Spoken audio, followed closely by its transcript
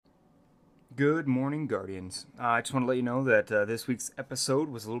Good morning, Guardians. I just want to let you know that this week's episode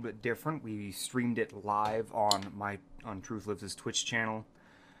was a little bit different. We streamed it live on Truth Lives' Twitch channel.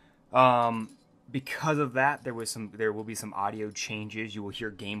 Because of that, there will be some audio changes. You will hear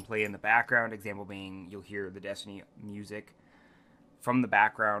gameplay in the background. Example being, you'll hear the Destiny music from the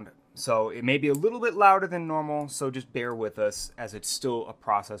background. So it may be a little bit louder than normal. So just bear with us, as it's still a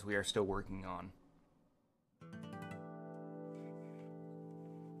process we are still working on.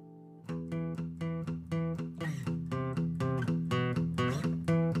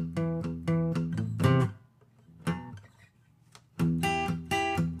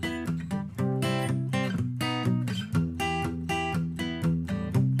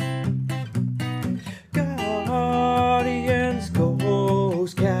 Guardians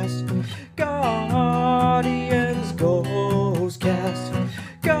Ghostcast. Guardians Ghostcast.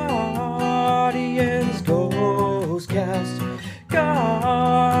 Guardians Ghostcast.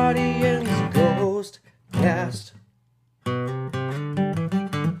 Guardians Ghostcast.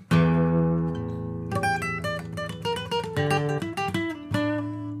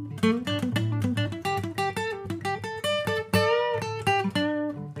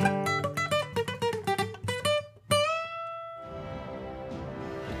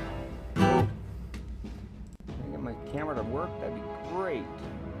 Get my camera to work, that'd be great.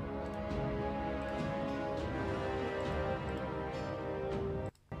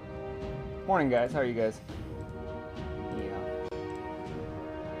 Morning, guys. How are you guys? Yeah.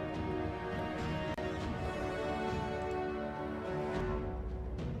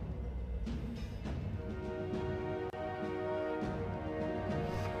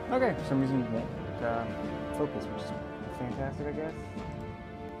 Okay, for some reason it won't focus, which is fantastic, I guess.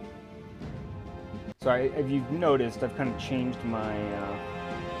 So if you've noticed, I've kind of changed my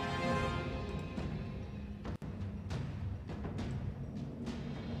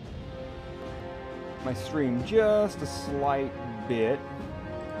stream just a slight bit.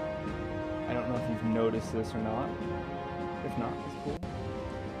 I don't know if you've noticed this or not. If not, it's cool.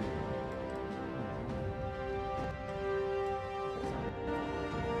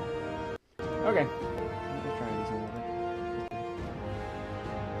 Okay. Let's try and do something.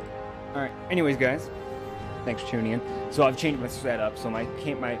 Alright, anyways, guys. Thanks for tuning in. So I've changed my setup. So my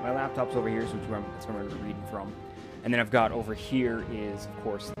laptop's over here, so that's where I'm reading from. And then I've got over here is, of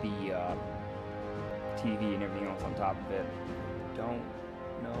course, the TV and everything else on top of it. Don't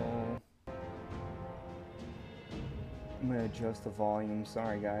know. I'm gonna adjust the volume.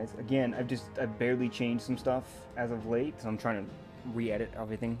 Sorry, guys. Again, I've barely changed some stuff as of late, so I'm trying to re-edit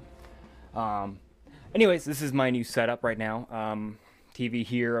everything. Anyways, this is my new setup right now. TV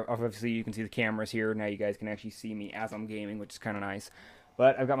here, obviously you can see the cameras here. Now you guys can actually see me as I'm gaming, which is kind of nice.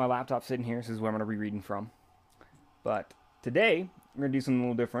 But I've got my laptop sitting here. This is where I'm going to be reading from. But today, we're going to do something a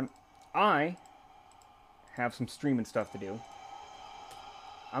little different. I have some streaming stuff to do.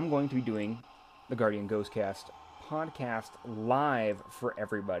 I'm going to be doing the Guardian Ghostcast podcast live for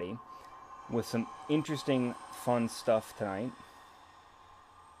everybody with some interesting, fun stuff tonight.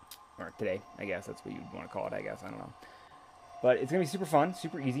 Or today, I guess. That's what you'd want to call it, I guess. I don't know. But it's going to be super fun,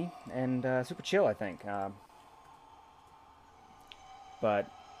 super easy, and super chill, I think. But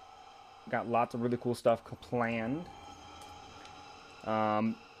got lots of really cool stuff planned.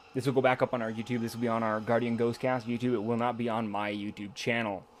 This will go back up on our YouTube. This will be on our Guardian Ghostcast YouTube. It will not be on my YouTube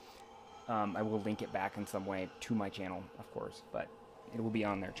channel. I will link it back in some way to my channel, of course, but it will be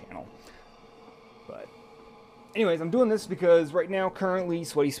on their channel. But anyways, I'm doing this because right now, currently,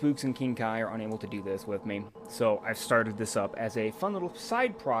 Sweaty Spooks and King Kai are unable to do this with me. So I've started this up as a fun little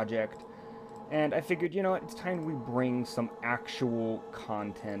side project. And I figured, you know what, it's time we bring some actual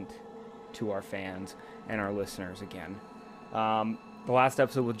content to our fans and our listeners again. The last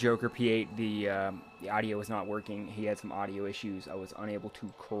episode with Joker P8, the audio was not working. He had some audio issues. I was unable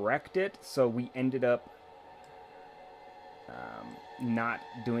to correct it. So we ended up not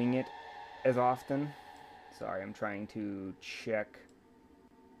doing it as often. Sorry, I'm trying to check,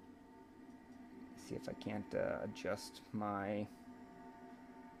 see if I can't adjust my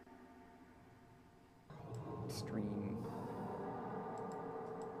stream.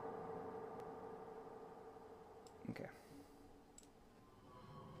 Okay.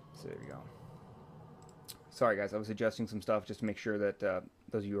 So there we go. Sorry guys, I was adjusting some stuff just to make sure that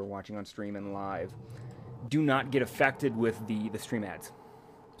those of you who are watching on stream and live do not get affected with the stream ads.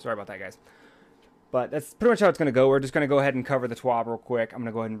 Sorry about that, guys. But that's pretty much how it's going to go. We're just going to go ahead and cover the TWAB real quick. I'm going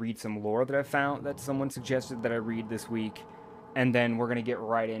to go ahead and read some lore that I found that someone suggested that I read this week. And then we're going to get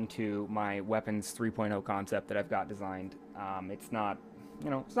right into my Weapons 3.0 concept that I've got designed. It's not,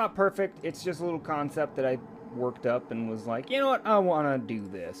 it's not perfect. It's just a little concept that I worked up and was like, you know what, I want to do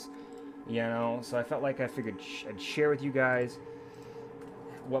this. you know? So I felt like I figured I'd share with you guys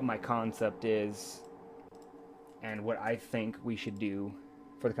what my concept is and what I think we should do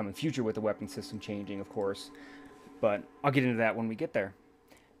for the coming future with the weapon system changing, of course. But I'll get into that when we get there.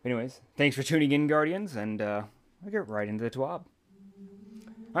 Anyways, thanks for tuning in, Guardians, and I'll get right into the TWAB.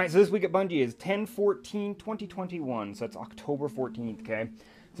 Alright, so this week at Bungie is 10/14/2021, so it's October 14th, okay?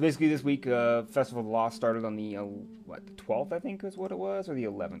 So basically this week, Festival of the Lost started on the, the 12th, I think is what it was, or the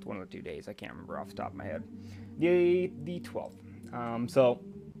 11th, one of the 2 days, I can't remember off the top of my head. The 12th.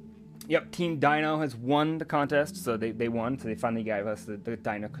 Yep, Team Dino has won the contest, so they won, so they finally gave us the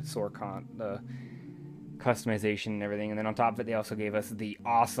Dinosaur customization and everything, and then on top of it, they also gave us the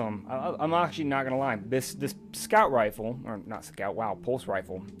awesome, I'm actually not gonna lie, this scout rifle, or not scout, wow, pulse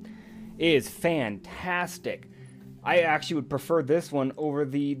rifle, is fantastic. I actually would prefer this one over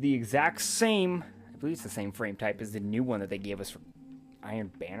the exact same, I believe it's the same frame type as the new one that they gave us for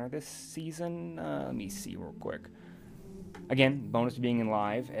Iron Banner this season. Let me see real quick. Again, bonus to being in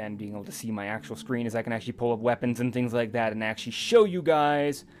live and being able to see my actual screen is I can actually pull up weapons and things like that and actually show you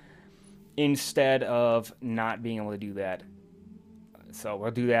guys instead of not being able to do that. So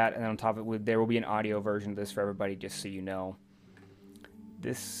we'll do that, and on top of it, there will be an audio version of this for everybody, just so you know.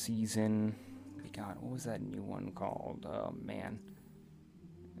 This season, God, what was that new one called? Oh, man.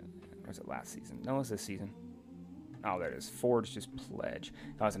 Or was it last season? No, it was this season. Oh, there it is. Forge just Pledge.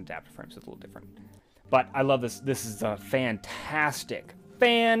 That was an adaptive frame, so it's a little different. But I love this. This is a fantastic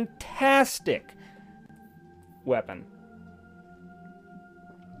weapon.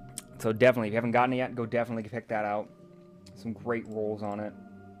 So definitely, if you haven't gotten it yet, go definitely pick that out. Some great rolls on it.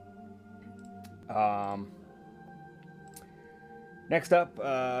 Next up,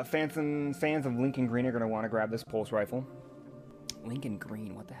 fans of Lincoln Green are going to want to grab this pulse rifle. Lincoln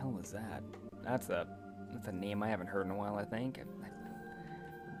Green, what the hell is that? That's a name I haven't heard in a while, I think.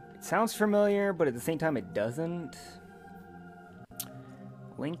 It sounds familiar, but at the same time it doesn't.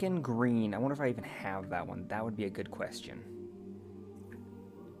 Lincoln Green, I wonder if I even have that one. That would be a good question.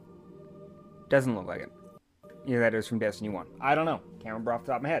 Doesn't look like it. Either that is from Destiny 1. I don't know. Can't remember off the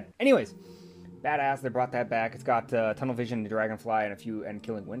top of my head. Anyways, badass. They brought that back. It's got Tunnel Vision, Dragonfly, and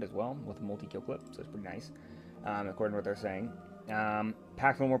Killing Wind as well, with a multi-kill clip, so it's pretty nice, according to what they're saying.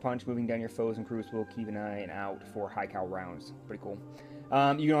 Pack a little more punch, moving down your foes and crews will keep an eye out for high-cal rounds. Pretty cool.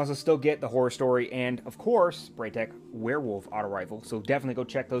 You can also still get the Horror Story and, of course, Braytech Werewolf auto rifle, so definitely go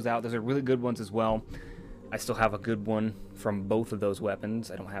check those out. Those are really good ones as well. I still have a good one from both of those weapons.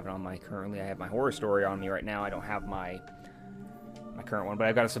 I don't have it on my currently. I have my Horror Story on me right now. I don't have my current one, but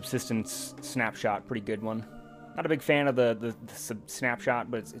I've got a Subsistence Snapshot, pretty good one. Not a big fan of the Snapshot,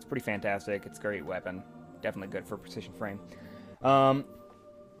 but it's pretty fantastic. It's a great weapon. Definitely good for precision frame. So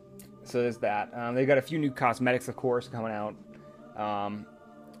there's that. They've got a few new cosmetics, of course, coming out.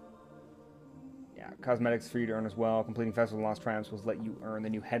 Cosmetics for you to earn as well. Completing Festival of Lost Triumphs will let you earn the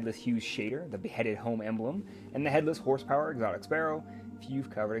new Headless Hues shader, the Beheaded Home emblem, and the Headless Horsepower Exotic Sparrow if you've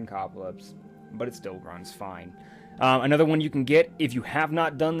covered in cobwebs, but it still runs fine. Another one you can get, if you have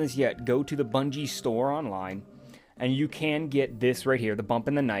not done this yet, go to the Bungie store online, and you can get this right here, the Bump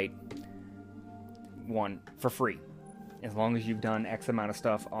in the Night one, for free. As long as you've done X amount of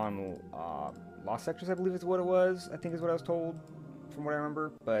stuff on Lost Sectors, I believe is what it was. I think is what I was told, from what I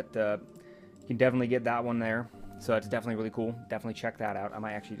remember. But you can definitely get that one there. So it's definitely really cool. Definitely check that out. I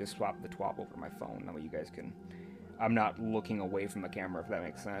might actually just swap the TWAB over my phone. That way you guys can... I'm not looking away from the camera, if that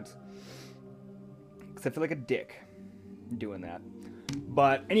makes sense. Because I feel like a dick doing that.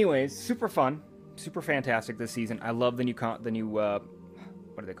 But anyways, super fun. Super fantastic this season. I love the new what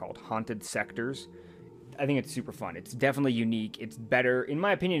are they called? Haunted Sectors. I think it's super fun. It's definitely unique. It's better, in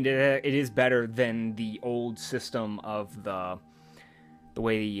my opinion, it is better than the old system of the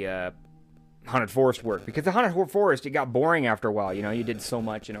way the Haunted Forest worked. Because the Haunted Forest, it got boring after a while. You know, you did so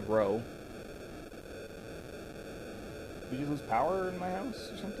much in a row. Did you lose power in my house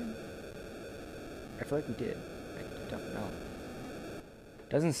or something? I feel like we did. I don't know.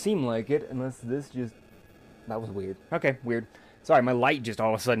 Doesn't seem like it, unless this just... That was weird. Okay, weird. Sorry, my light just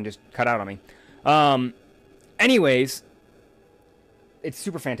all of a sudden just cut out on me. Anyways, it's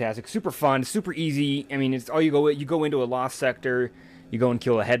super fantastic, super fun, super easy. I mean, it's all you go into a lost sector, you go and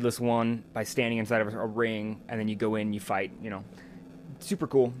kill a headless one by standing inside of a ring, and then you go in, you fight, you know. Super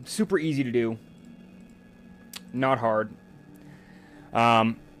cool, super easy to do. Not hard.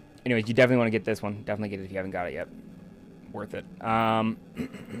 Anyways, you definitely want to get this one. Definitely get it if you haven't got it yet. Worth it. Let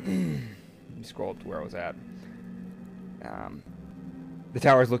me scroll up to where I was at. The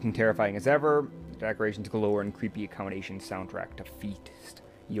tower is looking terrifying as ever. Decorations galore and creepy accommodation soundtrack to feast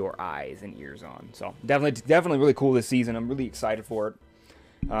your eyes and ears on. So definitely really cool this season. I'm really excited for it.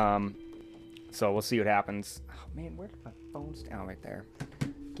 So we'll see what happens. Oh, man, where did my phone stand? Oh, right there.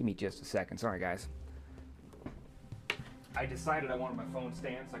 Give me just a second. Sorry, guys. I decided I wanted my phone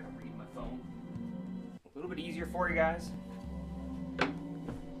stand so I can read my phone. A little bit easier for you guys.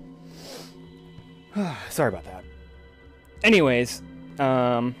 Sorry about that. Anyways,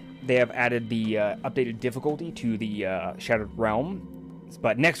 they have added the updated difficulty to the Shattered Realm.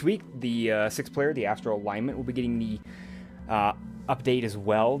 But next week, the 6th player, the Astral Alignment, will be getting the update as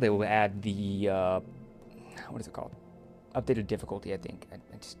well. They will add the, what is it called? Updated difficulty, I think.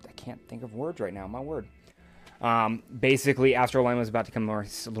 I can't think of words right now, my word. Basically, Astral Alignment is about to become a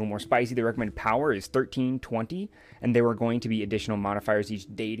little more spicy. The recommended power is 1320, and there are going to be additional modifiers each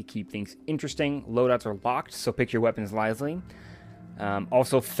day to keep things interesting. Loadouts are locked, so pick your weapons wisely.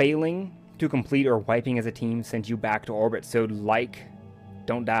 Also, failing to complete or wiping as a team sends you back to orbit, so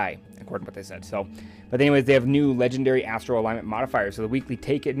don't die, according to what they said. But anyways, they have new legendary Astral Alignment modifiers. So the weekly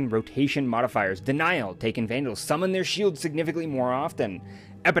Taken rotation modifiers. Denial, Taken Vandals summon their shields significantly more often.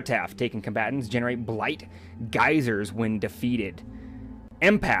 Epitaph, Taken combatants generate blight geysers when defeated.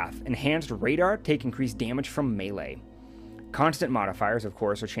 Empath, enhanced radar, take increased damage from melee. Constant modifiers, of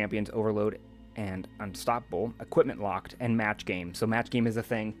course, are champions Overload and Unstoppable, equipment locked, and match game. So match game is a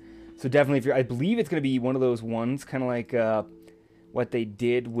thing. So definitely, I believe it's going to be one of those ones, kind of like what they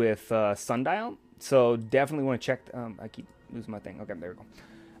did with Sundial. So definitely want to check. I keep losing my thing. Okay, there we go.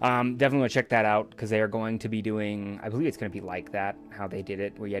 Definitely want to check that out because they are going to be doing. I believe it's going to be like that, how they did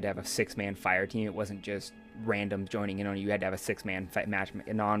it, where you had to have a 6-man fire team. It wasn't just random joining in on you. You had to have a 6-man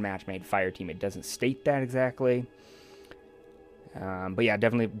non-match made fire team. It doesn't state that exactly. But yeah,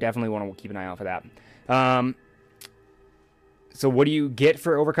 definitely want to keep an eye out for that. So what do you get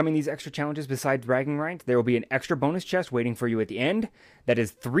for overcoming these extra challenges besides bragging rights? There will be an extra bonus chest waiting for you at the end. That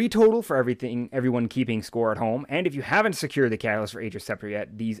is 3 total for everyone keeping score at home. And if you haven't secured the Catalyst for Aegis Scepter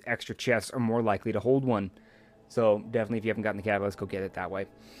yet, these extra chests are more likely to hold one. So definitely, if you haven't gotten the Catalyst, go get it that way.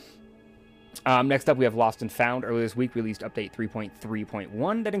 Next up, we have Lost and Found. Earlier this week, released update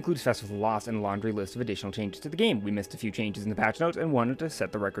 3.3.1 that includes Festival of Lost and a laundry list of additional changes to the game. We missed a few changes in the patch notes and wanted to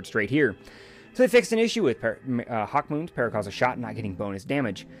set the record straight here. So they fixed an issue with Hawkmoon's Paracausa shot not getting bonus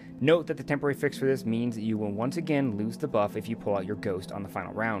damage. Note that the temporary fix for this means that you will once again lose the buff if you pull out your ghost on the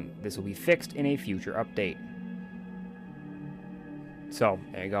final round. This will be fixed in a future update. So,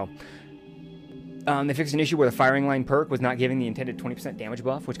 there you go. They fixed an issue where the firing line perk was not giving the intended 20% damage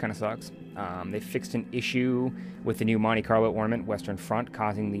buff, which kind of sucks. They fixed an issue with the new Monte Carlo ornament, Western Front,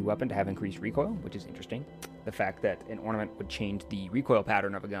 causing the weapon to have increased recoil, which is interesting. The fact that an ornament would change the recoil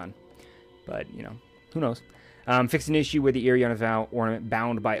pattern of a gun. But, you know, who knows? Fixed an issue with the Iriana Vow ornament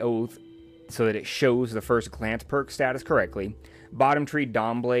bound by oath so that it shows the first glance perk status correctly. Bottom tree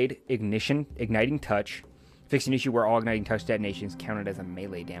Dawnblade igniting touch. Fixed an issue where all igniting touch detonations counted as a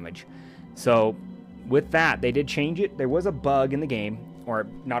melee damage. So, with that, they did change it. There was a bug in the game, or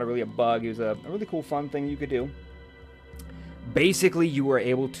not really a bug, it was a really cool fun thing you could do. Basically, you were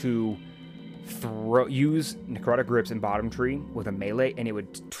able to use Necrotic Grips in Bottom Tree with a melee, and it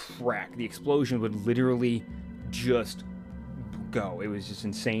would track. The explosion would literally just go. It was just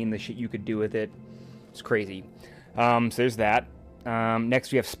insane, the shit you could do with it. It's crazy. So there's that.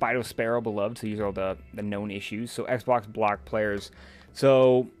 Next, we have Spyro Sparrow Beloved, so these are all the known issues. So Xbox block players.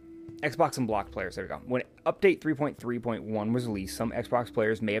 So Xbox and block players, there we go. When update 3.3.1 was released, some Xbox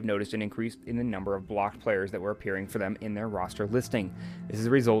players may have noticed an increase in the number of blocked players that were appearing for them in their roster listing. This is a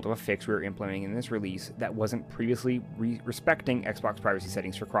result of a fix we were implementing in this release that wasn't previously respecting Xbox privacy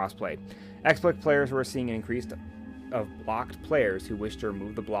settings for crossplay. Xbox players were seeing an increase of blocked players who wish to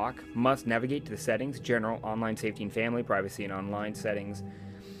remove the block must navigate to the settings, general, online safety and family, privacy and online settings,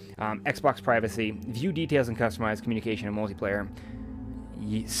 Xbox privacy, view details and customize communication and multiplayer.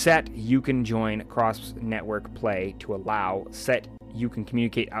 Set you can join cross-network play to allow. Set you can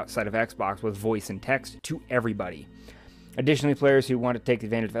communicate outside of Xbox with voice and text to everybody. Additionally, players who want to take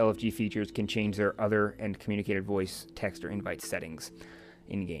advantage of LFG features can change their other and communicated voice, text, or invite settings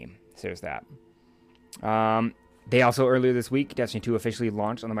in-game. So there's that. They also, earlier this week, Destiny 2 officially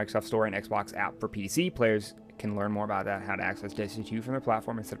launched on the Microsoft Store and Xbox app for PC. Players can learn more about that, how to access Destiny 2 from their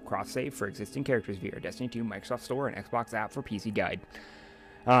platform and set up cross-save for existing characters via Destiny 2 Microsoft Store and Xbox app for PC guide.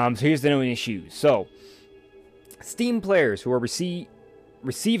 So here's the known issues. So, Steam players who are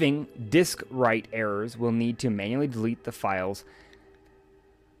receiving disk write errors will need to manually delete the files.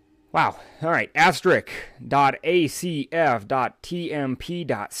 Wow. All right. *acf.tmp.save,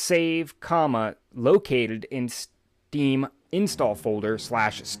 located in Steam install folder /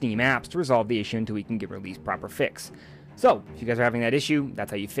 Steam apps to resolve the issue until we can give release proper fix. So, if you guys are having that issue, that's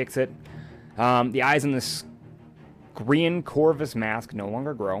how you fix it. The eyes on this Grian Corvus Mask no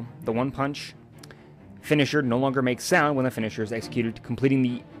longer grow. The One Punch finisher no longer makes sound when the finisher is executed. Completing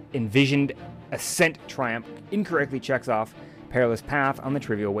the envisioned Ascent Triumph incorrectly checks off Perilous Path on the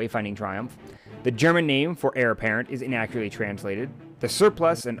trivial Wayfinding Triumph. The German name for Heir Apparent is inaccurately translated. The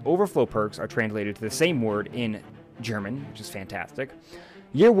Surplus and Overflow perks are translated to the same word in German, which is fantastic.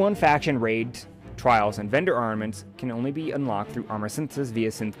 Year 1 faction raids, trials, and vendor armaments can only be unlocked through armor synthesis via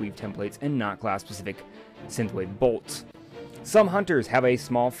synthweave templates and not class-specific synthwave bolts. Some hunters have a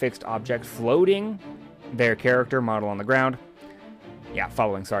small fixed object floating their character model on the ground. Yeah,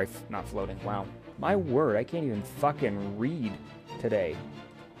 following, sorry, not floating. Wow. My word, I can't even fucking read today.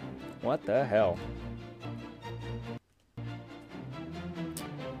 What the hell?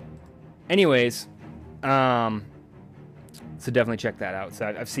 Anyways, so definitely check that out. So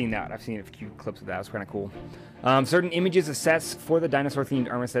I've seen that. I've seen a few clips of that. It's kind of cool. Certain images of sets for the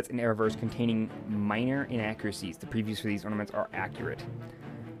dinosaur-themed armor sets in Arrowverse containing minor inaccuracies. The previews for these ornaments are accurate.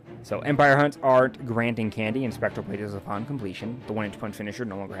 So Empire Hunts aren't granting candy and spectral plates upon completion. The 1-inch punch finisher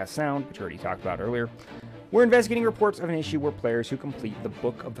no longer has sound, which we already talked about earlier. We're investigating reports of an issue where players who complete the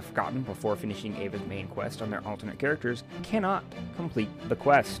Book of the Forgotten before finishing Ava's main quest on their alternate characters cannot complete the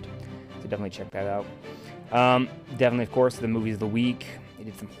quest. So definitely check that out. Definitely, of course, the movies of the week. They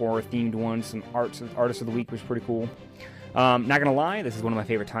did some horror-themed ones. Some artists of the week was pretty cool. Not gonna lie, this is one of my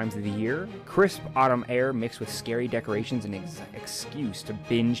favorite times of the year. Crisp autumn air mixed with scary decorations and excuse to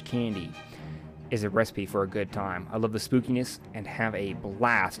binge candy is a recipe for a good time. I love the spookiness and have a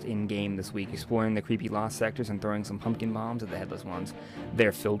blast in-game this week, exploring the creepy lost sectors and throwing some pumpkin bombs at the headless ones.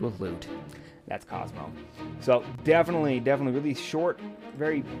 They're filled with loot. That's Cosmo. So definitely really short,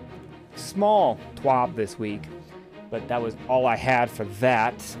 very small TWAB this week, but that was all I had for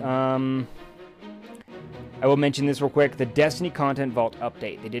that. I will mention this real quick, the Destiny Content Vault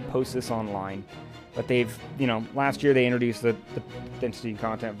update. They did post this online, but they've, last year they introduced the Destiny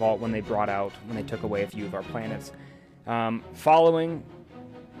Content Vault when they took away a few of our planets. Following,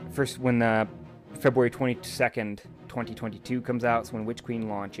 first when the February 22nd, 2022 comes out, so when Witch Queen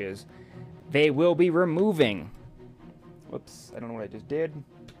launches, they will be removing, whoops, I don't know what I just did.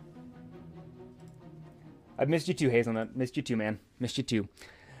 I've missed you too, Hazelnut. Missed you too, man. Missed you too.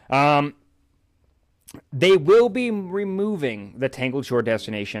 They will be removing the Tangled Shore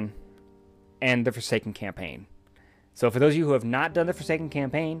Destination and the Forsaken Campaign. So for those of you who have not done the Forsaken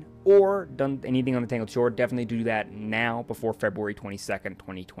Campaign or done anything on the Tangled Shore, definitely do that now before February 22nd,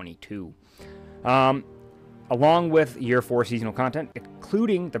 2022. Along with Year 4 seasonal content,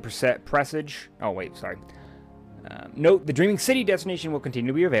 including the Presage... Oh, wait, sorry. Note, the Dreaming City destination will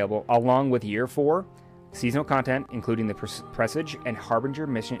continue to be available, along with Year 4 seasonal content, including the Presage and Harbinger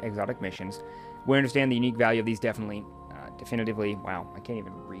exotic missions. We understand the unique value of these definitively... Wow, I can't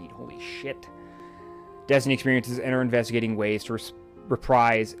even read. Holy shit. Destiny experiences and are investigating ways to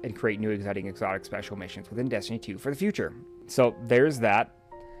reprise and create new exotic special missions within Destiny 2 for the future. So there's that.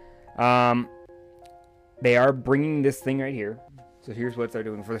 They are bringing this thing right here. So here's what they're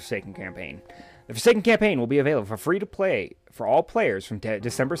doing for the Forsaken Campaign. The Forsaken Campaign will be available for free to play for all players from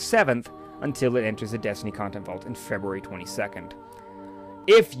December 7th until it enters the Destiny Content Vault in February 22nd.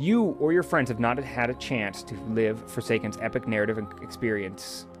 If you or your friends have not had a chance to live Forsaken's epic narrative and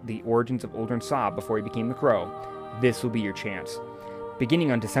experience the origins of Uldren Sab before he became the Crow, this will be your chance.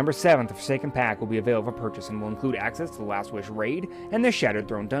 Beginning on December 7th, the Forsaken Pack will be available for purchase and will include access to the Last Wish raid and the Shattered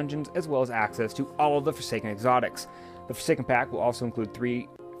Throne dungeons, as well as access to all of the Forsaken exotics. The Forsaken Pack will also include 3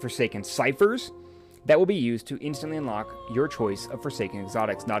 Forsaken ciphers that will be used to instantly unlock your choice of Forsaken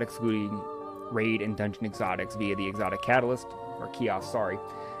exotics, not excluding raid and dungeon exotics via the exotic catalyst, or kiosk,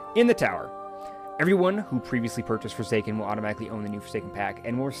 in the tower. Everyone who previously purchased Forsaken will automatically own the new Forsaken Pack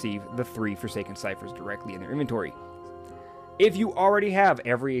and will receive the 3 Forsaken ciphers directly in their inventory. If you already have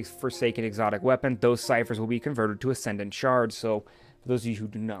every Forsaken exotic weapon, those ciphers will be converted to Ascendant Shards. So, for those of you who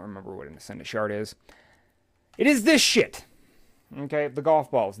do not remember what an Ascendant Shard is, it is this shit. Okay, the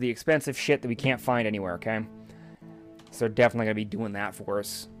golf balls, the expensive shit that we can't find anywhere, okay? So they're definitely going to be doing that for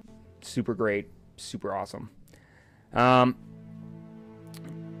us. Super great, super awesome.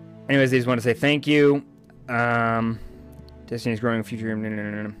 Anyways, I just want to say thank you. Destiny's growing future,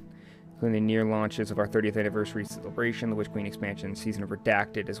 including the near launches of our 30th anniversary celebration, the Witch Queen expansion, Season of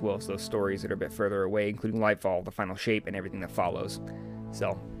Redacted, as well as those stories that are a bit further away, including Lightfall, The Final Shape, and everything that follows.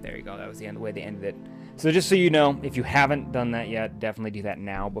 So, there you go. That was the way they ended it. So just so you know, if you haven't done that yet, definitely do that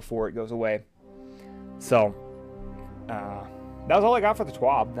now before it goes away. So, that was all I got for the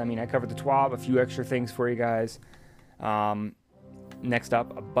TWAB. I mean, I covered the TWAB, a few extra things for you guys. Next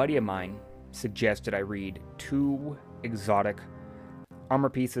up, a buddy of mine suggested I read 2 exotic armor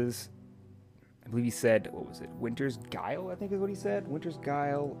pieces. believe he said, what was it? Winter's Guile, I think is what he said. Winter's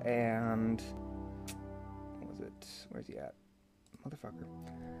Guile and... what was it? Where's he at? Motherfucker.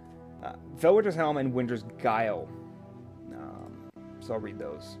 Felwinter's Helm and Winter's Guile. So I'll read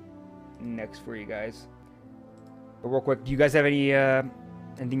those next for you guys. But real quick, do you guys have any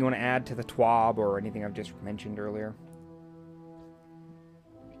anything you want to add to the TWAB or anything I've just mentioned earlier?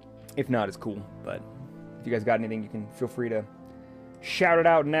 If not, it's cool. But if you guys got anything, you can feel free to shout it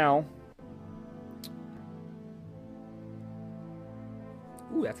out now.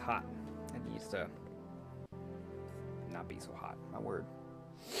 Ooh, that's hot. That needs to not be so hot. My word.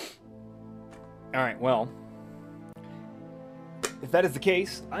 Alright, well, if that is the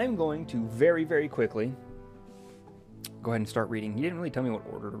case, I'm going to very, very quickly go ahead and start reading. He didn't really tell me what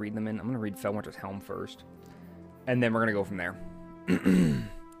order to read them in. I'm going to read Felwinter's Helm first, and then we're going to go from there.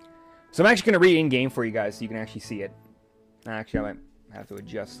 So I'm actually going to read in-game for you guys so you can actually see it. Actually, I might have to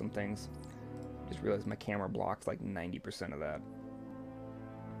adjust some things. Just realized my camera blocks like 90% of that.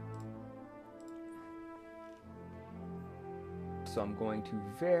 So I'm going to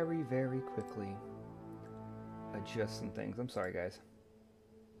very, very quickly adjust some things. I'm sorry, guys.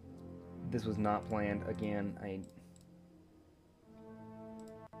 This was not planned. Again, I'm going to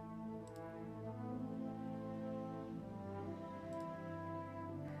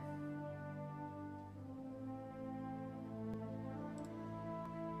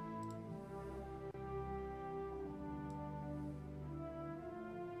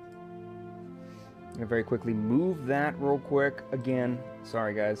very quickly move that real quick. Again,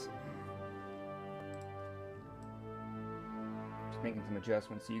 sorry guys. Just making some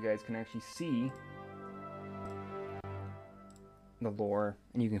adjustments so you guys can actually see the lore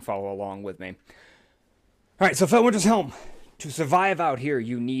and you can follow along with me. Alright, so Felwinter's Helm. To survive out here,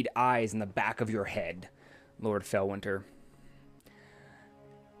 you need eyes in the back of your head, Lord Felwinter.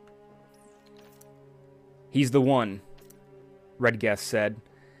 He's the one, Redguest said.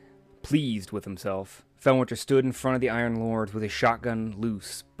 Pleased with himself, Felwinter stood in front of the Iron Lord with his shotgun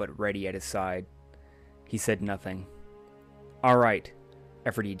loose but ready at his side. He said nothing. All right,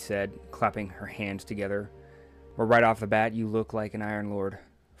 Aphrodite said, clapping her hands together. Well, right off the bat, you look like an Iron Lord.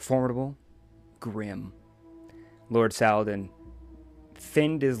 Formidable, grim. Lord Saladin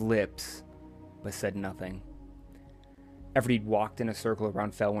thinned his lips but said nothing. Aphrodite walked in a circle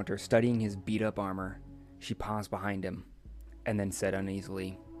around Felwinter, studying his beat-up armor. She paused behind him and then said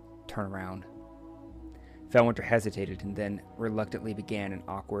uneasily, Turn around. Felwinter hesitated and then reluctantly began an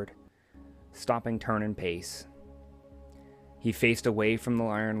awkward, stopping turn and pace. He faced away from the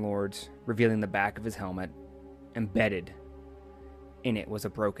Iron Lords, revealing the back of his helmet. Embedded in it was a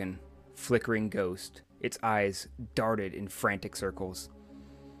broken, flickering ghost. Its eyes darted in frantic circles.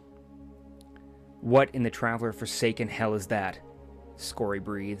 What in the traveler-forsaken hell is that? Scory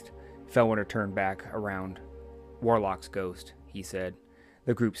breathed. Felwinter turned back around. Warlock's ghost, he said.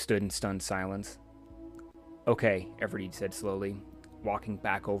 The group stood in stunned silence. Okay, Aphrodite said slowly, walking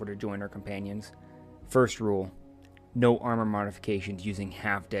back over to join her companions. First rule, no armor modifications using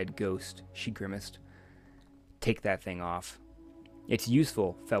half-dead ghost, she grimaced. Take that thing off. It's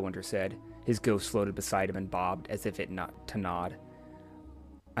useful, Felwinter said. His ghost floated beside him and bobbed as if it not to nod.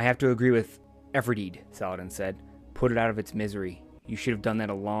 I have to agree with Aphrodite, Saladin said. Put it out of its misery. You should have done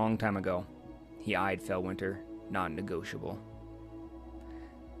that a long time ago. He eyed Felwinter, non-negotiable.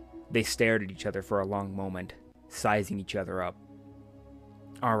 They stared at each other for a long moment, sizing each other up.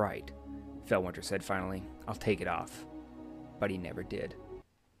 All right, Felwinter said finally. I'll take it off. But he never did.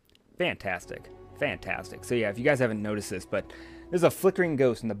 Fantastic. Fantastic. So yeah, if you guys haven't noticed this, but there's a flickering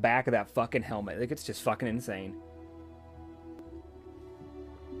ghost in the back of that fucking helmet. Like, it's just fucking insane.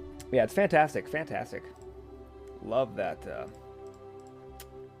 Yeah, it's fantastic. Fantastic. Love that,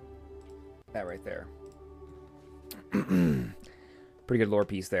 that right there. Pretty good lore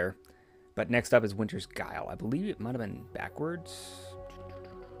piece there. But next up is Winter's Guile. I believe it might have been backwards.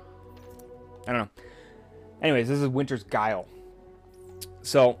 I don't know. Anyways, this is Winter's Guile.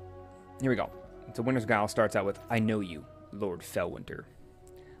 So, here we go. So Winter's Guile starts out with, I know you, Lord Felwinter.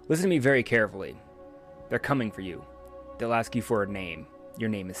 Listen to me very carefully. They're coming for you. They'll ask you for a name. Your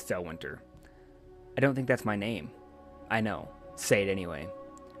name is Felwinter. I don't think that's my name. I know. Say it anyway.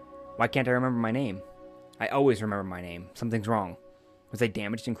 Why can't I remember my name? I always remember my name. Something's wrong. Was I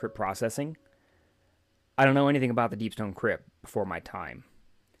damaged in crypt processing? I don't know anything about the Deepstone Crypt before my time.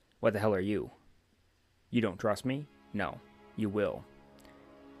 What the hell are you? You don't trust me? No. You will.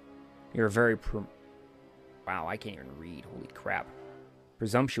 You're a very wow, I can't even read. Holy crap.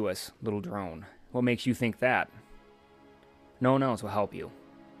 Presumptuous little drone. What makes you think that? No one else will help you.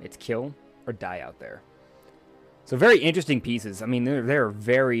 It's kill or die out there. So very interesting pieces. I mean, they're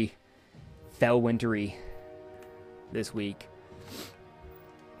very Felwintery this week.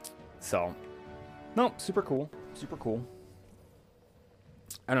 So, no, super cool. Super cool.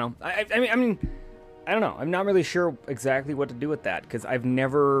 I don't know. I mean, I don't know. I'm not really sure exactly what to do with that, because I've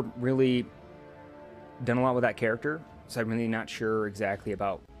never really done a lot with that character, so I'm really not sure exactly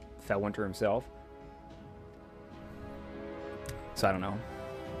about Felwinter himself. So I don't know.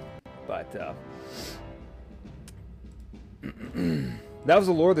 But that was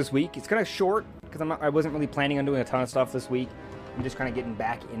the lore this week. It's kind of short because I wasn't really planning on doing a ton of stuff this week. I'm just kind of getting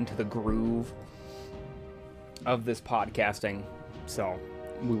back into the groove of this podcasting, so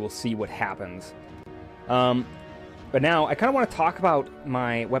we will see what happens. But now I kind of want to talk about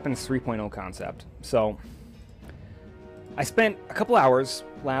my Weapons 3.0 concept. So I spent a couple hours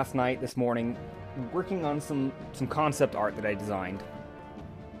last night, this morning, working on some concept art that I designed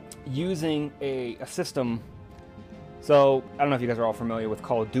using a system. So I don't know if you guys are all familiar with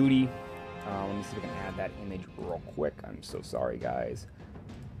Call of Duty. Let me see if I can add that image real quick. I'm so sorry, guys.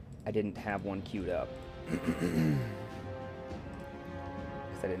 I didn't have one queued up because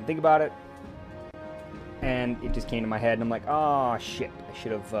I didn't think about it, and it just came to my head, and I'm like, oh shit, I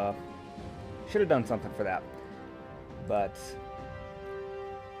should have done something for that. But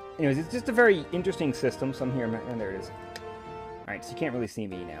anyways, it's just a very interesting system. So I'm here, and there it is. All right, so you can't really see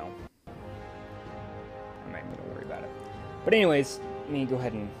me now. I'm not even gonna worry about it. But anyways, let me go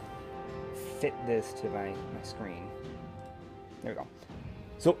ahead and fit this to my screen. There we go.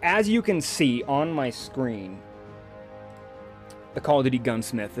 So as you can see on my screen, the Call of Duty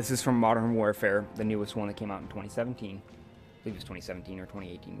Gunsmith. This is from Modern Warfare, the newest one that came out in 2017. I think it was 2017 or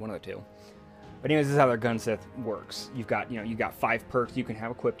 2018, one of the two. But anyways, this is how their Gunsmith works. You've got 5 perks you can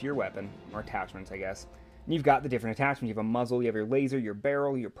have equipped to your weapon, or attachments, I guess. And you've got the different attachments. You have a muzzle, you have your laser, your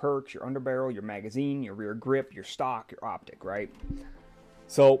barrel, your perks, your underbarrel, your magazine, your rear grip, your stock, your optic, right?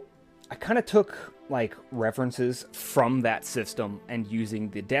 So I kind of took like references from that system and using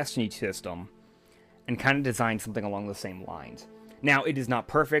the Destiny system and kind of designed something along the same lines. Now, it is not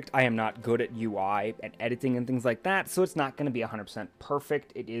perfect. I am not good at UI and editing and things like that, so it's not going to be 100%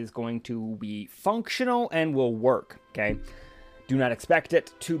 perfect. It is going to be functional and will work, okay? Do not expect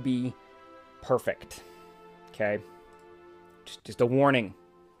it to be perfect, okay? Just a warning,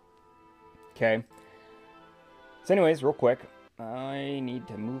 okay? So anyways, real quick, I need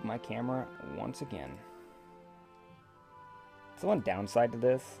to move my camera once again. Is there one downside to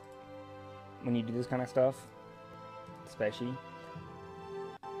this when you do this kind of stuff, especially?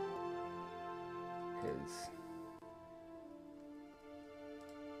 Because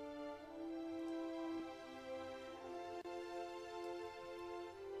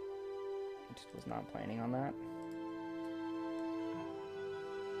I just was not planning on that.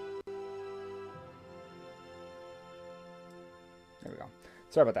 There we go.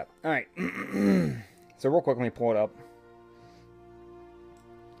 Sorry about that. All right. So real quick, let me pull it up.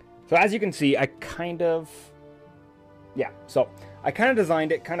 So as you can see, I kind of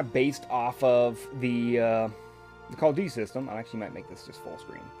designed it kind of based off of the Call of Duty system. I actually might make this just full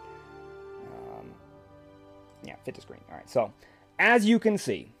screen. Yeah, fit to screen. All right. So as you can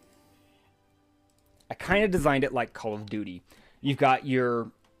see, I kind of designed it like Call of Duty. You've got your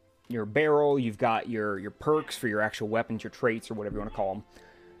barrel, you've got your perks for your actual weapons, your traits, or whatever you want to call them.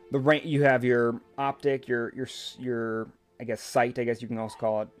 You have your optic, your I guess sight, I guess you can also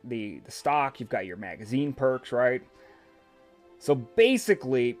call it, the stock. You've got your magazine perks, right? So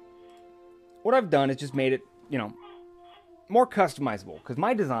basically, what I've done is just made it, more customizable. Because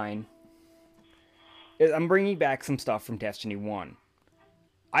my design is, I'm bringing back some stuff from Destiny 1.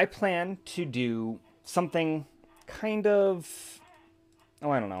 I plan to do something kind of,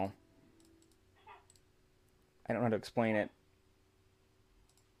 I don't know. I don't know how to explain it.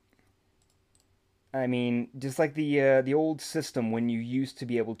 I mean, just like the old system when you used to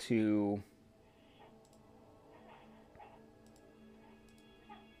be able to...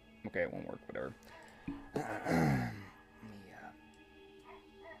 Okay, it won't work, whatever.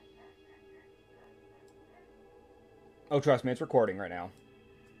 Oh, trust me, it's recording right now.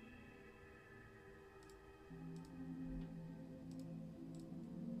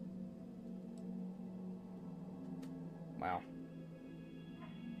 Wow.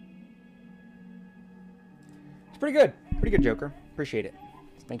 It's pretty good. Pretty good, Joker. Appreciate it.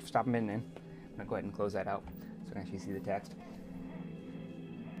 Thanks for stopping in. I'm going to go ahead and close that out so I can actually see the text.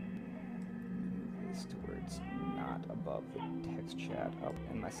 This to where it's not above the text chat. Oh,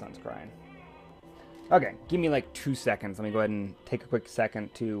 and my son's crying. Okay, give me like 2 seconds. Let me go ahead and take a quick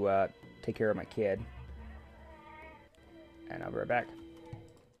second to take care of my kid. And I'll be right back.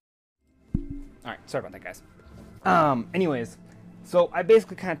 Alright, sorry about that, guys. Anyways, So I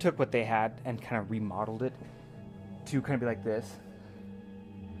basically kind of took what they had and kind of remodeled it to kind of be like this.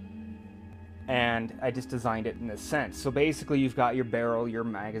 And I just designed it in this sense. So basically you've got your barrel, your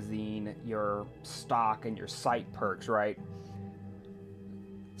magazine, your stock, and your sight perks, right?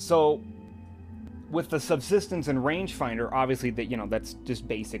 So with the subsistence and rangefinder, obviously that's just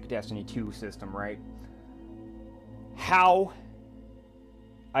basic Destiny 2 system, right? How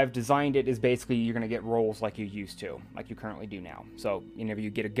I've designed it is basically you're going to get rolls like you used to, like you currently do now. So whenever you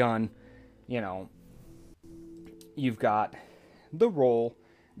get a gun, you've got the roll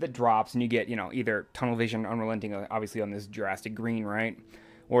that drops, and you get, either Tunnel Vision, Unrelenting, obviously on this Drastic Green, right?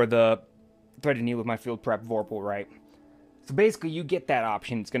 Or the Threaded Needle with my Field Prep Vorpal, right? So basically you get that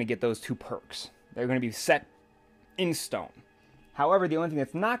option. It's going to get those 2 perks. They're going to be set in stone. However, the only thing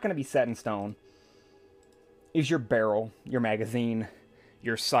that's not going to be set in stone is your barrel, your magazine,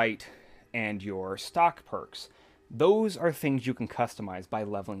 your sight, and your stock perks. Those are things you can customize by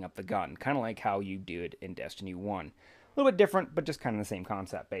leveling up the gun, kind of like how you did in Destiny 1. A little bit different, but just kind of the same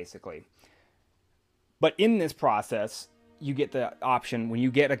concept, basically. But in this process, you get the option when you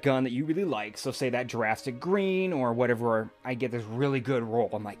get a gun that you really like, so say that Drastic Green or whatever, I get this really good roll.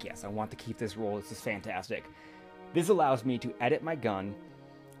 I'm like, yes, I want to keep this roll. This is fantastic. This allows me to edit my gun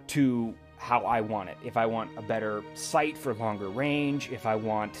to how I want it. If I want a better sight for longer range, if I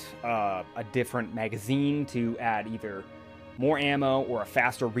want a different magazine to add either more ammo or a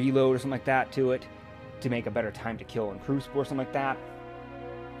faster reload or something like that to it, to make a better time to kill in Crucible or something like that,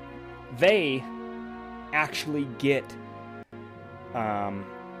 they actually get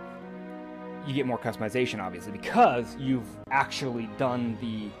you get more customization, obviously, because you've actually done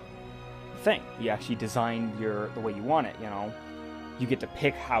the thing. You actually designed the way you want it, You get to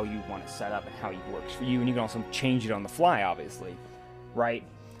pick how you want it set up and how it works for you, and you can also change it on the fly, obviously, right?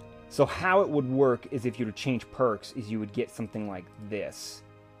 So how it would work is if you were to change perks, is you would get something like this.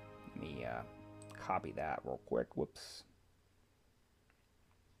 Let me copy that real quick. Whoops.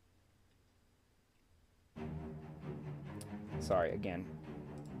 Sorry, again,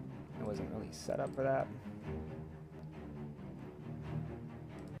 I wasn't really set up for that.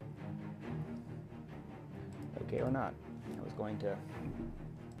 Okay or not. I was going to...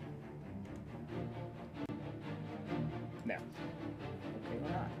 No. Okay or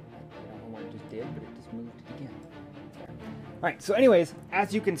not. I don't know what it just did, but it just moved it again. There. Alright, so anyways,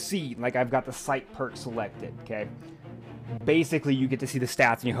 as you can see, like I've got the sight perk selected, okay? Basically, you get to see the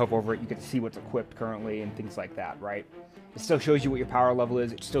stats and you hover over it, you get to see what's equipped currently and things like that, right? It still shows you what your power level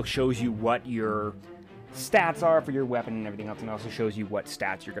is, it still shows you what your stats are for your weapon and everything else, and also shows you what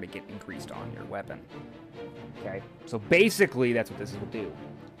stats you're going to get increased on your weapon. Okay, so basically that's what this will do.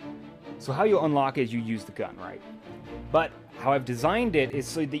 So how you unlock is you use the gun, right? But how I've designed it is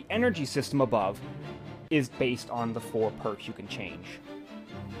so the energy system above is based on the 4 perks you can change.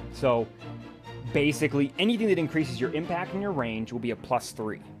 So basically anything that increases your impact and your range will be a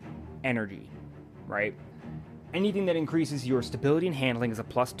 +3 energy, right? Anything that increases your stability and handling is a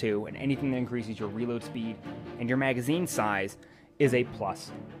 +2, and anything that increases your reload speed and your magazine size is a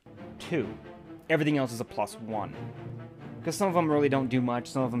 +2. Everything else is a +1. Because some of them really don't do much,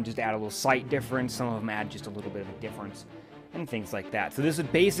 some of them just add a little sight difference, some of them add just a little bit of a difference, and things like that. So this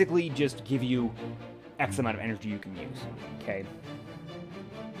would basically just give you X amount of energy you can use, okay?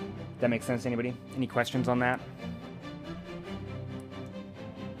 That makes sense to anybody? Any questions on that?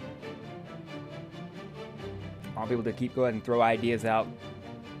 I'll be able to go ahead and throw ideas out.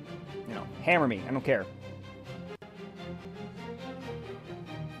 Hammer me, I don't care.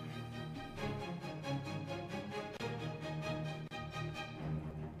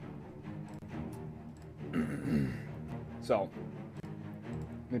 So,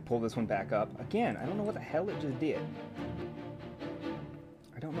 let me pull this one back up. Again, I don't know what the hell it just did.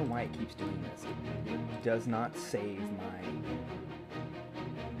 I don't know why it keeps doing this. It does not save my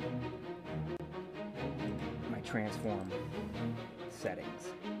transform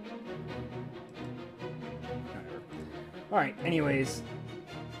settings. Alright, anyways.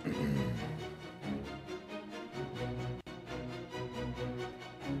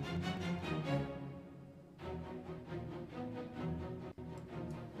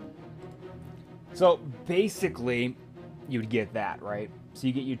 So basically, you'd get that, right? So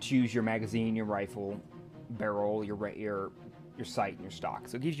you choose your magazine, your rifle, barrel, your sight, and your stock.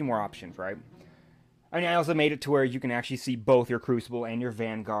 So it gives you more options, right? And I also made it to where you can actually see both your Crucible and your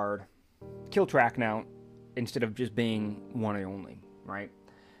Vanguard kill track now, instead of just being one and only, right?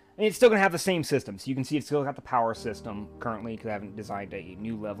 And it's still going to have the same system. So you can see it's still got the power system currently, because I haven't designed a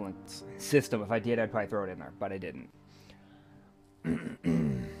new leveling system. If I did, I'd probably throw it in there, but I didn't.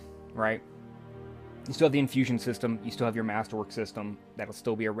 Right? You still have the infusion system. You still have your masterwork system. That'll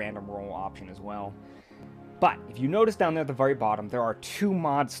still be a random roll option as well. But if you notice down there at the very bottom, there are 2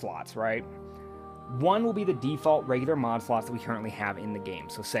 mod slots, right? One will be the default regular mod slots that we currently have in the game.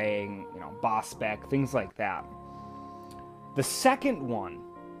 So saying, you know, boss spec, things like that. The second one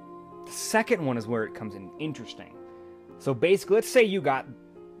is where it comes in interesting. So basically, let's say you got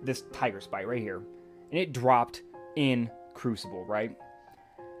this Tiger Spite right here, and it dropped in Crucible, right?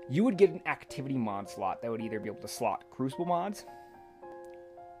 You would get an activity mod slot that would either be able to slot Crucible mods,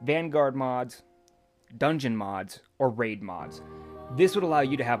 Vanguard mods, dungeon mods, or raid mods. This would allow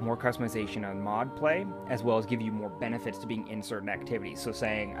you to have more customization on mod play, as well as give you more benefits to being in certain activities. So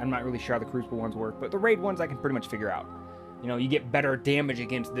saying, I'm not really sure how the Crucible ones work, but the raid ones I can pretty much figure out. You know, you get better damage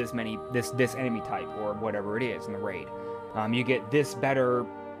against this enemy type, or whatever it is in the raid. You get this better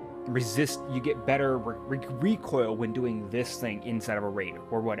you get better recoil when doing this thing inside of a raid,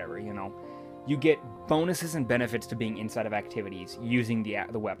 or whatever, you know. You get bonuses and benefits to being inside of activities using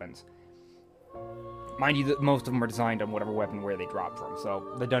the weapons. Mind you, that most of them are designed on whatever weapon where they drop from.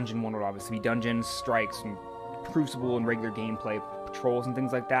 So the dungeon one would obviously be dungeons, strikes, and Crucible and regular gameplay, patrols and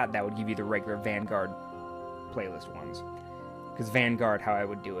things like that. That would give you the regular Vanguard playlist ones. Because Vanguard, how I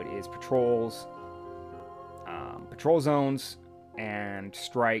would do it is patrols, patrol zones, and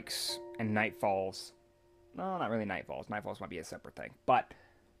strikes, and nightfalls. No, not really nightfalls. Nightfalls might be a separate thing. But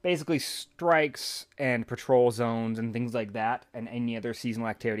basically strikes and patrol zones and things like that, and any other seasonal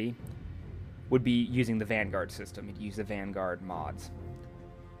activity would be using the Vanguard system. You'd use the Vanguard mods.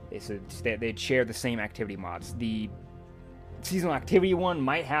 They'd share the same activity mods. The seasonal activity one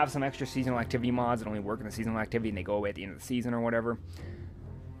might have some extra seasonal activity mods that only work in the seasonal activity and they go away at the end of the season or whatever.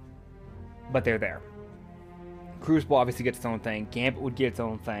 But they're there. Crucible obviously gets its own thing. Gambit would get its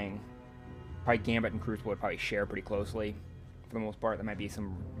own thing. Probably Gambit and Crucible would probably share pretty closely. For the most part, there might be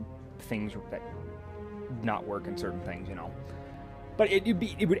some things that not work in certain things, you know. But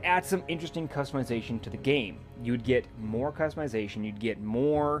it would add some interesting customization to the game. You'd get more customization. You'd get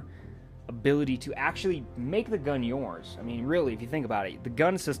more ability to actually make the gun yours. I mean, really, if you think about it, the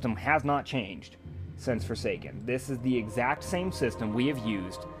gun system has not changed since Forsaken. This is the exact same system we have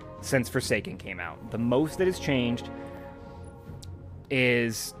used since Forsaken came out. The most that has changed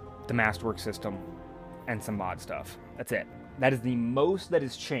is the Masterwork system and some mod stuff. That's it. That is the most that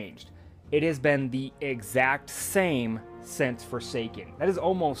has changed. It has been the exact same since Forsaken. That is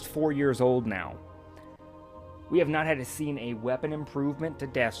almost 4 years old now. We have not had to see a weapon improvement to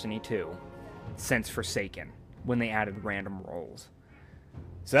Destiny 2 since Forsaken, when they added random rolls.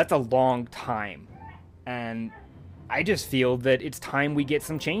 So that's a long time. And I just feel that it's time we get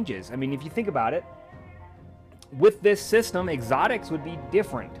some changes. I mean, if you think about it, with this system, exotics would be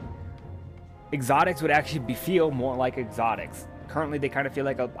different. Exotics would actually feel more like exotics. Currently, they kind of feel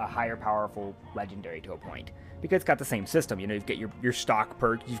like a higher powerful legendary to a point. Because it's got the same system, you know, you've got your stock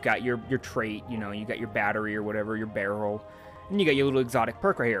perk, you've got your trait, you know, you got your battery or whatever, your barrel, and you got your little exotic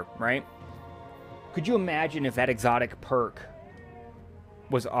perk right here, right? Could you imagine if that exotic perk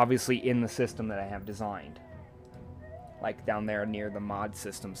was obviously in the system that I have designed? Like down there near the mod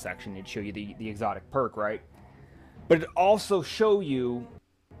system section, it'd show you the exotic perk, right? But it'd also show you,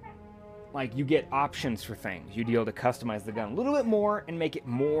 like, you get options for things. You'd be able to customize the gun a little bit more and make it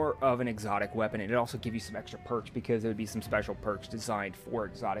more of an exotic weapon. And it'd also give you some extra perks because there would be some special perks designed for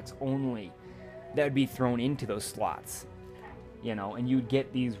exotics only that would be thrown into those slots. You know, and you'd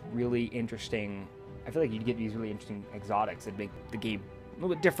get these really interesting... I feel like you'd get these really interesting exotics that make the game a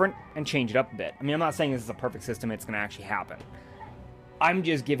little bit different and change it up a bit. I mean, I'm not saying this is a perfect system, it's going to actually happen. I'm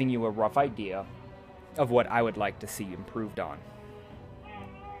just giving you a rough idea of what I would like to see improved on.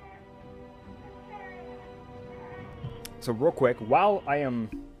 So real quick, while I am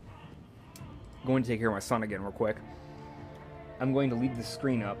going to take care of my son again real quick, I'm going to leave the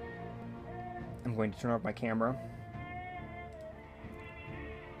screen up. I'm going to turn off my camera.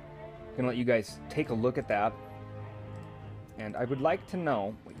 I'm going to let you guys take a look at that. And I would like to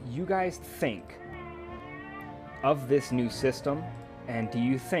know what you guys think of this new system. And do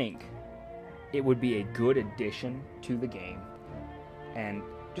you think it would be a good addition to the game? And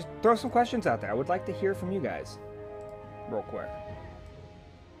just throw some questions out there. I would like to hear from you guys real quick.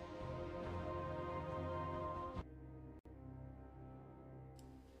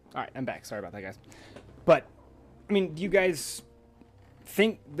 Alright, I'm back. Sorry about that, guys. But, I mean, do you guys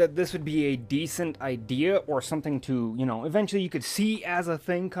think that this would be a decent idea or something to, you know, eventually you could see as a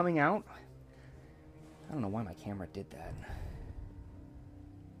thing coming out? I don't know why my camera did that.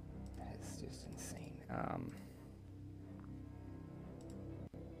 That is just insane.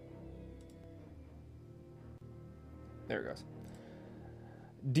 There it goes.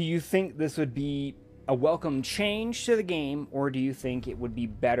 Do you think this would be a welcome change to the game, or do you think it would be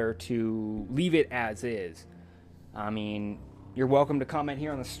better to leave it as is? I mean, you're welcome to comment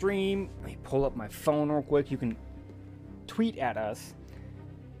here on the stream. Let me pull up my phone real quick. You can tweet at us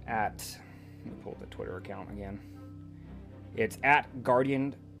at, let me pull up the Twitter account again. It's at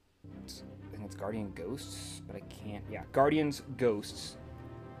Guardian, I think it's Guardian Ghosts, but I can't, yeah, Guardians Ghosts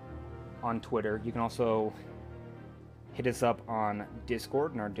on Twitter. You can also hit us up on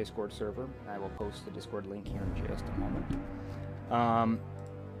Discord, in our Discord server. I will post the Discord link here in just a moment. I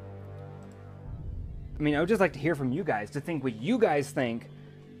mean, I would just like to hear from you guys, to think what you guys think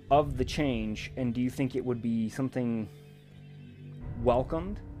of the change, and do you think it would be something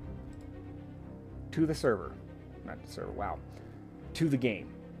welcomed to the server? Not the server, wow. To the game.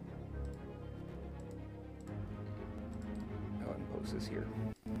 Go ahead and post this here.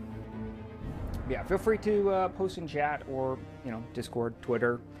 Yeah, feel free to post in chat or, you know, Discord,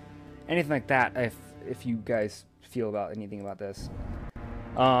 Twitter, anything like that if you guys feel about anything about this.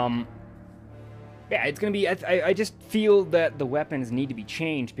 Yeah, it's going to be... I just feel that the weapons need to be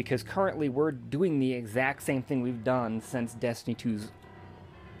changed, because currently we're doing the exact same thing we've done since Destiny 2's...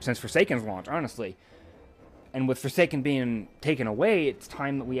 since Forsaken's launch, honestly. And with Forsaken being taken away, it's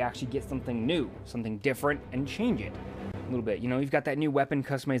time that we actually get something new, something different, and change it a little bit. You know, you've got that new weapon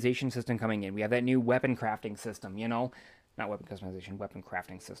customization system coming in. We have that new weapon crafting system, you know? Not weapon customization, weapon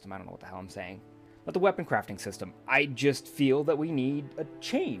crafting system. I don't know what the hell I'm saying. But the weapon crafting system. I just feel that we need a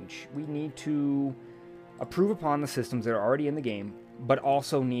change. We need to improve upon the systems that are already in the game, but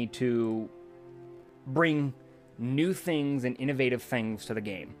also need to bring new things and innovative things to the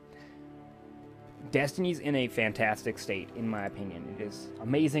game. Destiny's in a fantastic state, in my opinion. It is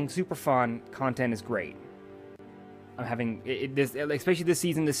amazing, super fun, content is great. I'm having, especially this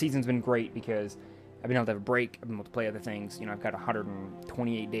season, this season's been great because I've been able to have a break, I've been able to play other things. You know, I've got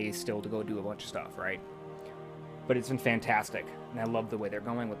 128 days still to go do a bunch of stuff, right? But it's been fantastic, and I love the way they're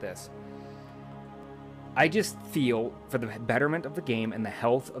going with this. I just feel, for the betterment of the game and the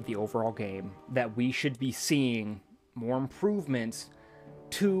health of the overall game, that we should be seeing more improvements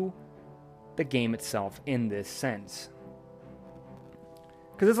to the game itself in this sense.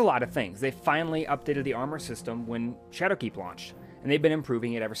 Because there's a lot of things. They finally updated the armor system when Shadowkeep launched, and they've been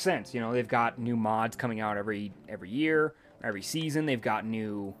improving it ever since. You know, they've got new mods coming out every year, every season. They've got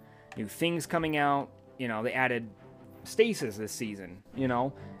new things coming out. You know, they added stasis this season, you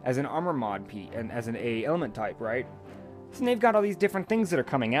know, as an armor mod and as an element type, right? So they've got all these different things that are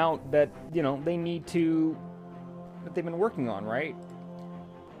coming out that, you know, that they've been working on, right?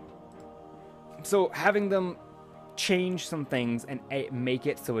 So having them change some things and make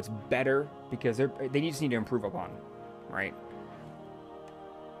it so it's better, because they just need to improve upon, right?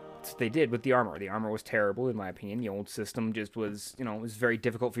 That's what they did with the armor. The armor was terrible, in my opinion. The old system just was, you know, it was very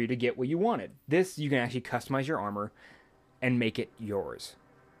difficult for you to get what you wanted. This, you can actually customize your armor and make it yours.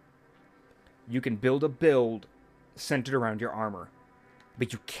 You can build a build centered around your armor,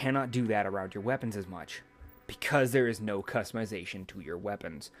 but you cannot do that around your weapons as much, because there is no customization to your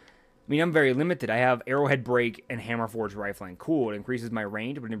weapons. I mean, I'm very limited. I have Arrowhead Break and Hammerforged Rifling. Cool, it increases my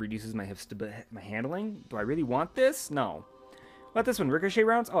range, but it reduces my handling. Do I really want this? No. What about this one? Ricochet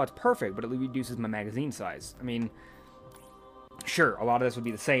rounds? Oh, it's perfect, but it reduces my magazine size. I mean, sure, a lot of this would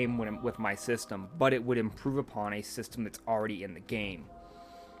be the same with my system, but it would improve upon a system that's already in the game.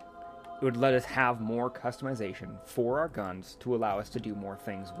 It would let us have more customization for our guns to allow us to do more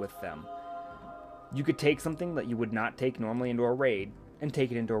things with them. You could take something that you would not take normally into a raid and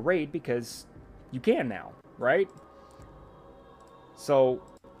take it into a raid because you can now, right? So,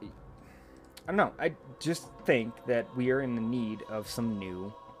 I don't know. I just think that we are in the need of some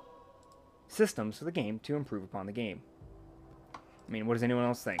new systems for the game to improve upon the game. I mean, what does anyone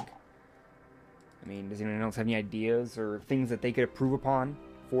else think? I mean, does anyone else have any ideas or things that they could improve upon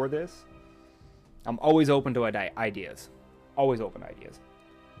for this? I'm always open to ideas. Always open to ideas.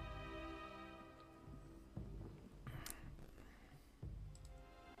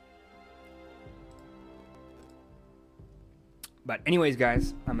 But anyways,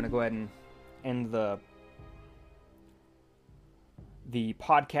 guys, I'm going to go ahead and end the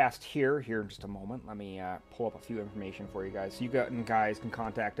podcast here in just a moment. Let me pull up a few information for you guys. So you guys can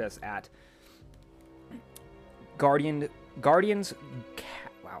contact us at Guardians.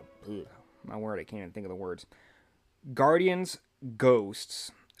 Wow, my word, I can't even think of the words. Guardians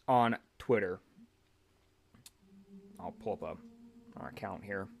Ghosts on Twitter. I'll pull up our account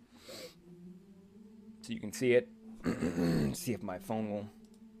here so you can see it. See if my phone will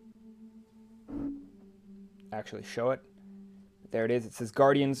actually show it. But there it is. It says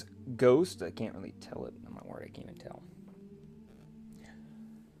Guardians Ghost. I can't really tell it. Oh my word, I can't even tell.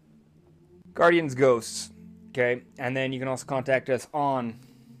 Guardians Ghosts. Okay, and then you can also contact us on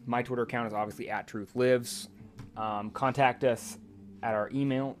my Twitter account is obviously @TruthLives. Contact us at our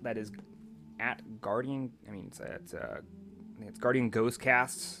email that is at Guardian. I mean, it's Guardian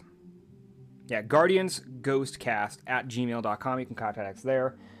Ghostcasts. Yeah, guardiansghostcast@gmail.com. You can contact us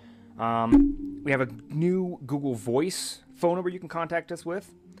there. We have a new Google Voice phone number you can contact us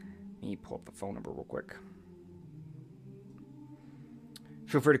with. Let me pull up the phone number real quick.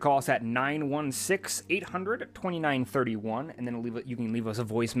 Feel free to call us at 916-800-2931, and then you can leave us a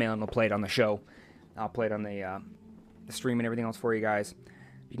voicemail, and we'll play it on the show. I'll play it on the stream and everything else for you guys.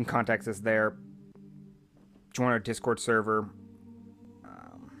 You can contact us there. Join our Discord server.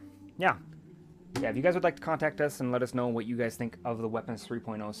 Yeah, if you guys would like to contact us and let us know what you guys think of the Weapons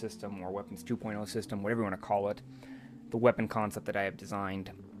 3.0 system or Weapons 2.0 system, whatever you want to call it, the weapon concept that I have designed,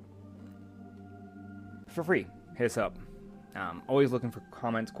 feel free, hit us up. Always looking for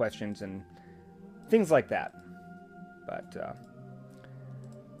comments, questions, and things like that. But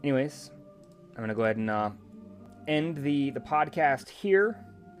anyways, I'm going to go ahead and end the podcast here.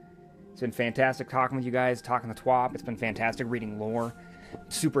 It's been fantastic talking with you guys, talking the TWAP. It's been fantastic reading lore.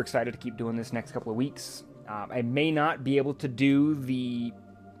 Super excited to keep doing this next couple of weeks. I may not be able to do the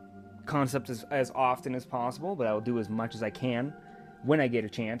concept as often as possible, but I will do as much as I can when I get a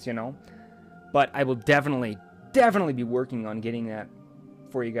chance, you know. But I will definitely be working on getting that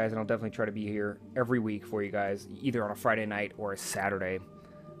for you guys, and I'll definitely try to be here every week for you guys, either on a Friday night or a Saturday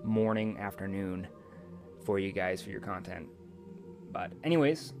morning, afternoon for you guys for your content. But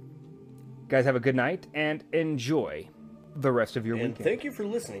anyways, guys, have a good night and enjoy the rest of your And weekend. thank you for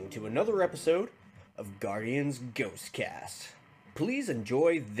listening to another episode of Guardians Ghostcast. Please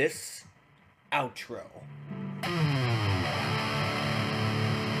enjoy this outro.